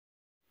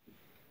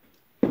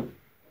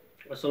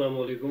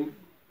अस्सलामुअलैकुम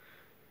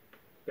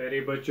प्यारे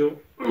बच्चों।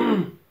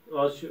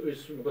 आज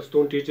बस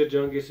तुम टीचर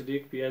जहांगीर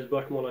सदीक PS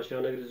भट मोहल्ला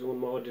शाहनगरी जोन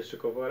माहौल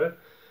डिस्ट्रिक्ट कुपवारा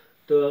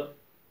तो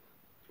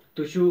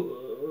तुम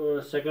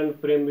second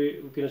primary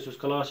वनस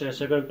class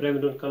second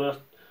primary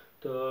class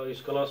तो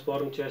इस क्लास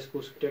पर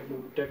कुछ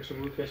टेक्स्ट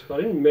बुक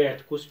पर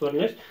मैथ कुछ पर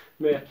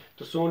मैथ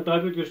तो सोन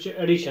टॉपिक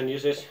एडिशन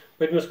इस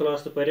पतमस क्लास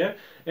तो पे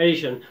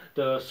एडिशन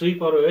तो सही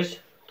पो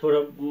थोड़ा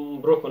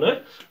ब्रो कुन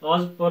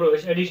आज पो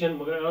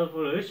एडिशन मगर आज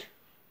पो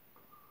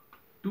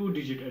 2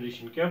 डिजिट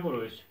एडिशन क्या पो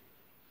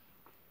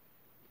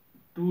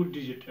 2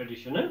 डिजिट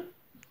एडिशन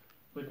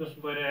पतमस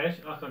पे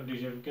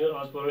डिजिट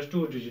आज पो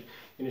 2 डिजिट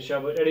यानी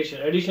शाबाश एडिशन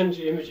एडिशन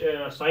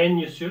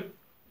साइन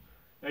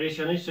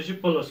एडिशन सह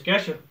प्लस क्या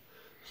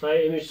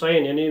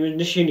साइन यानी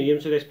निशानी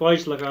ये पाई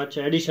लगा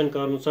एडिशन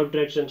कर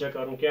सब्ट्रैक्शन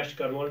कर क्या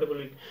कर मल्टीपल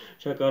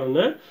कर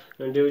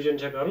डिवीजन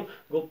कर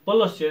गो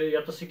प्लस ये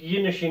यह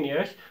निशानी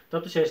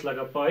तथस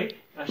लगा पाई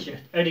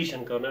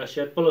एडिशन कर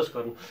प्लस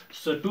कर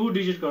 2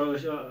 डिजिट करो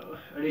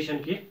एडिशन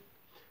की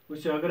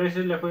अगर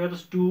लिखो ये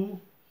 2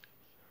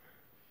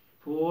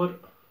 4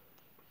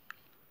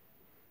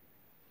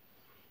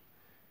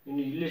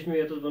 लिख मे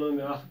ये बनो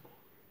मे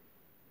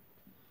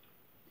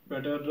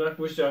पैटर्न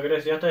वो अगर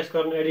ये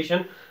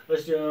एडिशन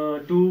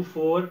 2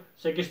 4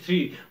 6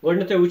 3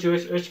 गोडे वो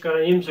कर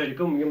साइड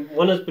कम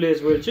वनज प्लेस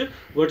वाले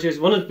गोड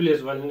वनज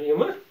प्लेस वाले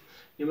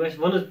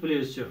वनज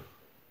प्लेस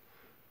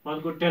पे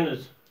गो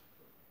टेनज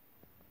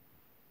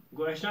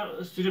गो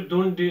सिर्फ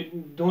दोन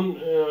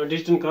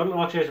डिजिटन कर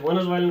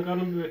वनज वाले कर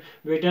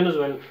टेनज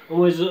वाले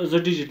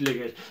 2 डिजिट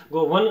लगे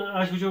गो वन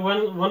वो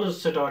वनज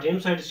स्टार्ट ये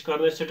साइड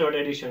कर स्टार्ट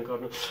एडिशन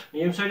कर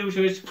ये साइड वो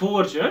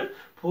 4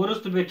 4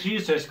 तो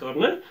 3 कर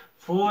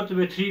 4 तो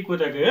 3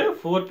 कोता गए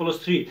 4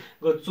 + 3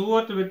 गो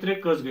 4 तो 3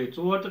 कस गई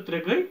 4 तो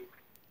 3 गई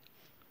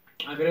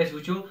अगर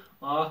वो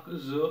 1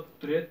 2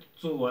 3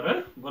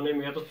 4 बन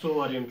ये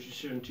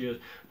 4 चीज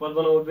पे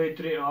बनो बे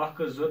 3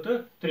 1 2 तो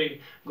 3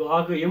 गो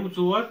 1 गई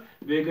 4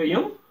 बे गई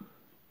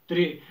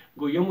 3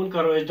 गो यम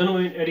करो दोनों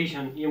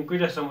एडिशन यम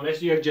कत समान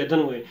एक जाए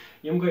दोनों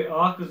यम गई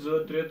 1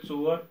 2 3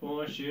 4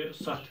 5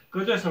 6 7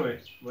 कत समय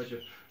बचो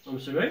हम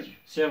समय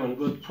 7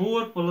 गो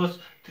 4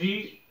 +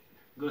 3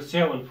 गो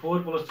 7 4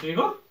 + 3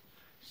 गो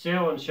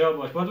 7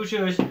 शाबाश पे वो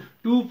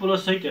 2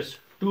 + 6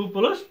 2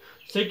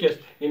 + 6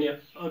 यानी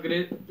अगर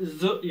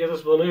ये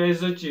बनो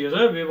 2 चीज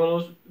बे बनो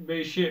बे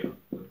 6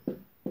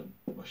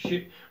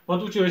 पे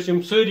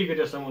वो सारी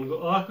कत समान गो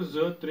 1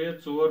 2 3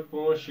 4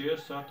 5 6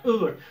 7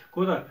 8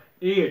 कोता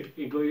 8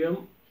 गो यम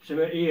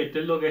समय 8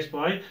 तेल लोग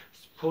पाई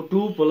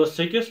 2 +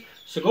 6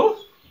 सह गो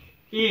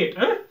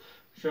 8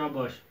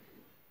 शाबाश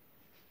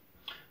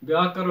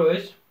ब्या करो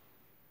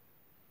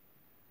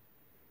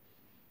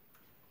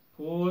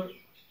 4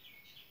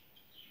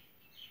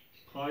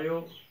 5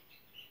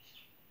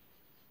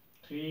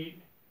 3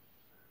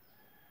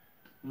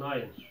 9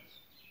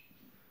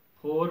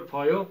 4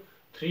 5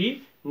 3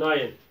 9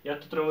 ये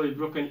त्रो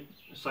ब्रोकन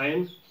साइन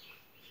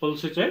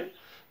प्लस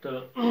तो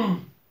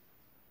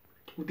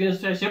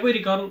वनस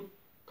सपरी कर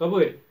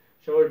कपर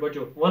शोर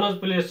बचो वनज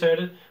प्लेस साइड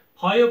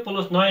 5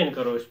 + 9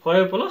 करो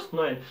 5 +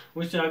 9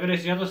 वो अगर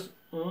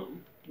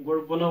गो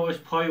बनो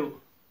 5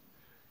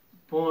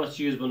 5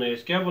 चीज बन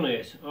क्या बन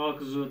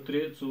 1 2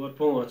 3 4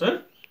 5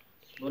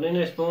 बन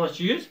 5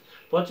 चीज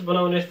पे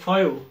बनान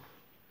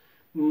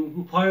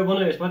 5 बन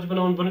पे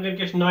बनान बन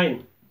क्या 9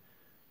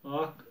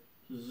 1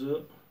 2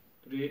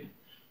 3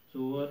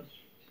 4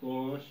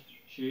 5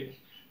 6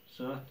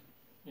 7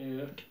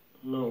 8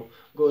 9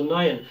 गो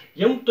 9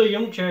 यम तो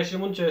यम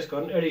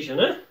कर एडिशन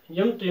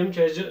यम तो यम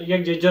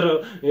एक जरा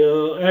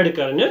ऐड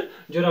कर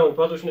जरा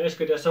पे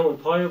कत समान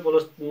 5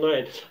 + 9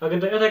 अगर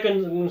तुम इथे कन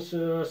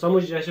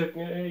समझ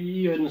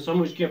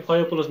समझ कह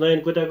 5 +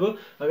 9 कोता गो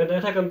अगर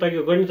इथे कन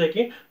तगो गो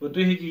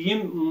तुम हेम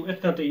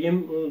यम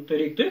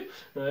तरीक तुम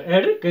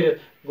ऐड कर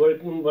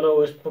बनाओ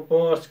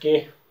 5 कह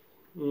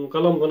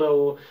कलम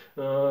बनाओ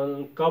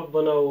कप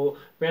बनाओ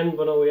पेन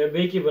बनाओ या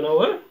बेकी बनाओ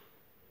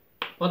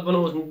पे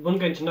बनाओ बन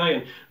कन 9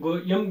 गो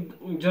यम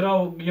जराव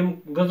यम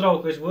गजराव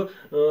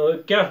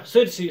क्या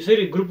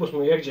सारी ग्रुपस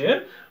में एक जाए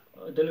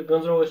तेल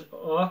गजराव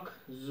 1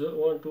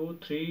 2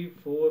 3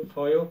 4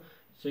 5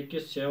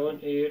 6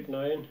 7 8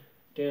 9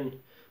 10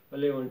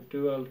 11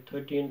 12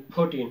 13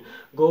 14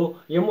 गो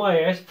यम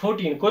आए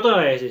 14 कोता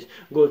आए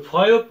गो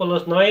 5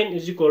 + 9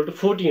 =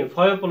 14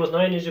 5 +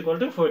 9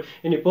 = 4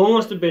 यानी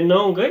 5 तो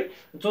 9 गई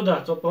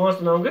 14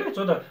 5 9 गई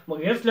 14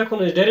 मगर ये लिखो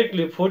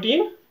डायरेक्टली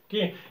 14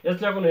 कि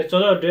लिखो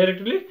 14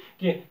 डायरेक्टली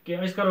कि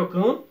करो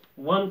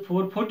 1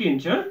 4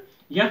 14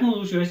 ये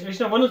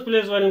वनज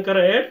प्लेस वाले कर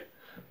ऐड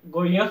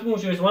गो ये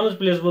वनज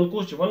प्लेस वोल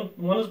कुछ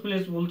वनज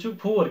प्लेस वोल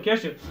 4 क्या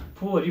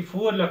 4 ये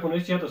 4 लिखो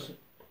ये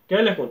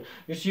क्या लिखो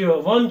इस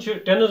 1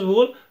 टेनज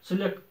वोल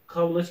सह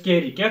खल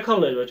कैरी क्या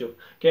खल बचो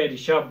कैरी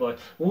शाबाश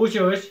वो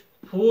 4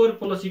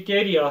 + ये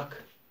कैरी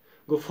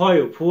गो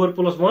 5 4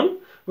 + 1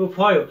 गो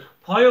 5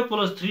 5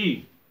 + 3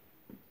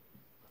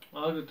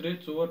 1 2 3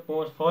 4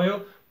 5 5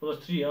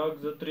 + 3 1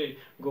 2 3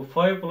 गो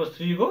 5 +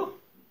 3 गो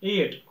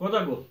 8 कोता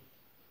गो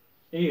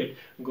 8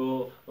 गो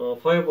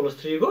 5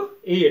 + 3 गो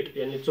 8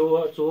 यानी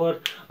 4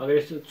 अगर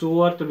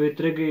 4 तो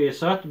 3 गए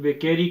 7 बे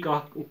कैरी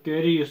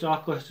यस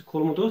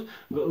खोलमुत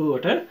गो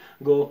 8 है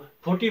गो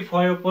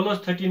 45 +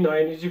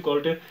 39 =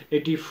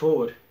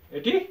 84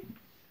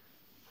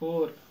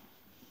 84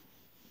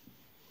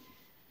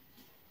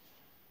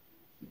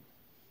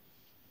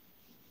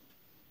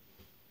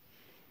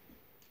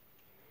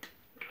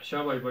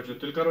 शाबाश बच्चों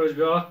तेल करो इस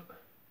ब्या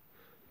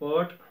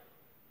पार्ट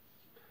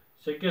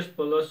 6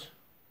 +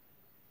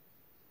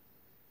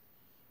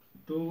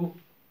 2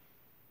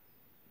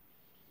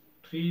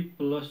 3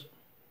 +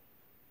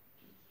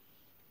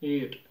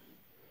 8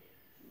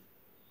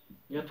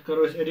 यत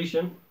करो इस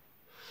एडिशन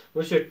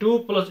वैसे 2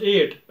 +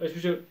 8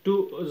 वैसे 2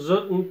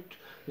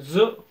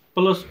 2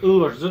 +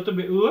 8 2 तो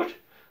 8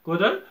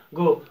 कोदा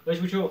गो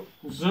वैसे 2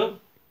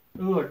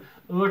 8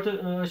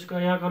 8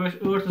 या करो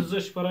 8 तो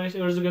 2 पर 8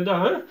 2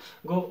 10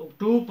 गो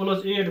 2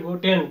 + 8 गो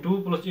 10 2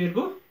 + 8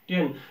 गो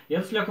 10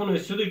 यस लेखो न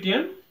सीधे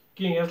 10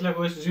 कि यस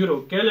लेखो 0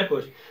 क्या लेखो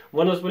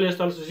 1 प्लेस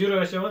तल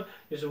 0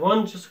 इस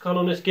 1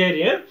 खालो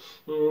carry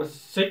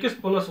 6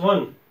 +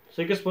 1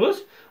 6 +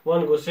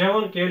 1 go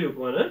 7 carry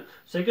 1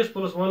 6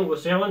 + 1 go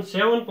 7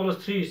 7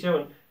 + 3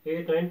 7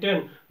 8 9 10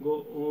 go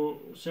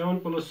 7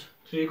 +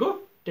 3 go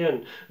 10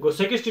 go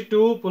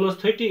 62 +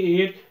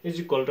 38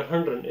 =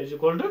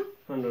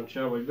 100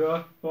 शाबाश बे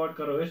पार्ट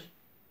करो इस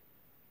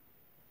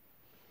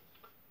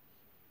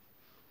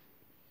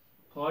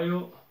 5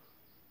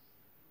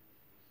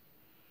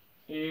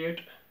 8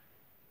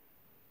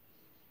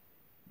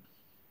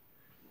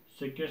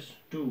 6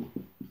 2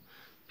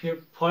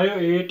 5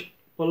 8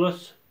 +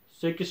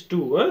 6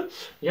 2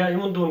 या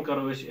इन दोन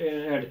करो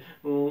ऐड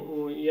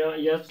या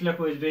यस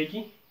लेखो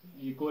बेकी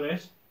ये कोर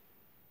यस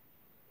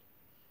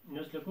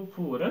लेखो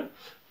 4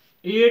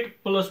 8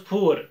 +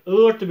 4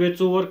 8 तो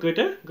 4 कत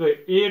गई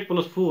 8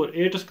 + 4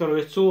 8 करो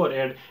 4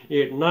 ऐड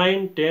 8 9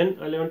 10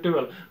 11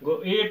 12 गो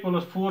 8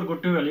 + 4 गो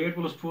 12 8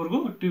 + 4 गो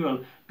 12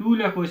 2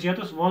 लेखो ये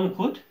 1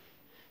 खोत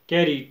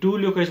कैरी 2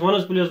 लिखो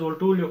 1 प्लेस वोल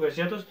 2 लिखो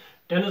ये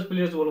 10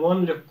 प्लेस वोल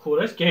 1 लिख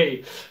खोर कैरी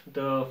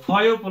तो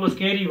 5 +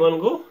 कैरी 1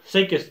 गो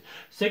 6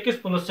 6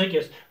 +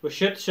 6 गो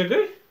 7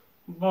 गई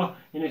 12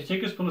 यानी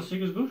 6 +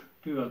 6 गो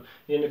 12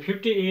 यानी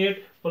 58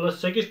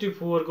 +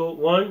 64 गो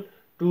 1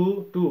 2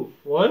 2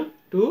 1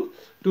 2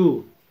 2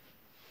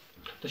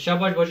 तो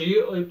शाबाश बच्चे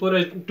ये पूरा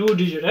 2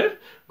 डिजिट है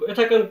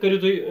इथे कन करू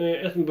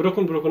तुम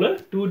ब्रोकन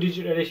 2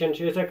 डिजिट एडिशन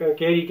इथे कन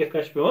कैरी कित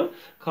कन पे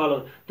खालन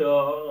तो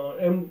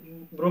एम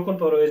ब्रोकन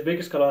परो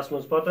बेकिस क्लास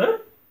मज पता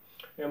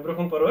एम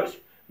ब्रोकन परो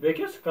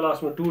बेकिस क्लास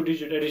में 2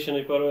 डिजिट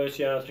एडिशन परो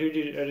या 3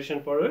 डिजिट एडिशन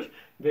परो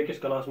बेकिस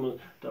क्लास मज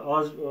तो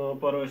आज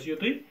परो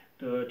युत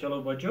तो चलो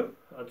बच्चों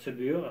अद से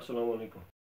बियो अस्सलाम वालेकुम।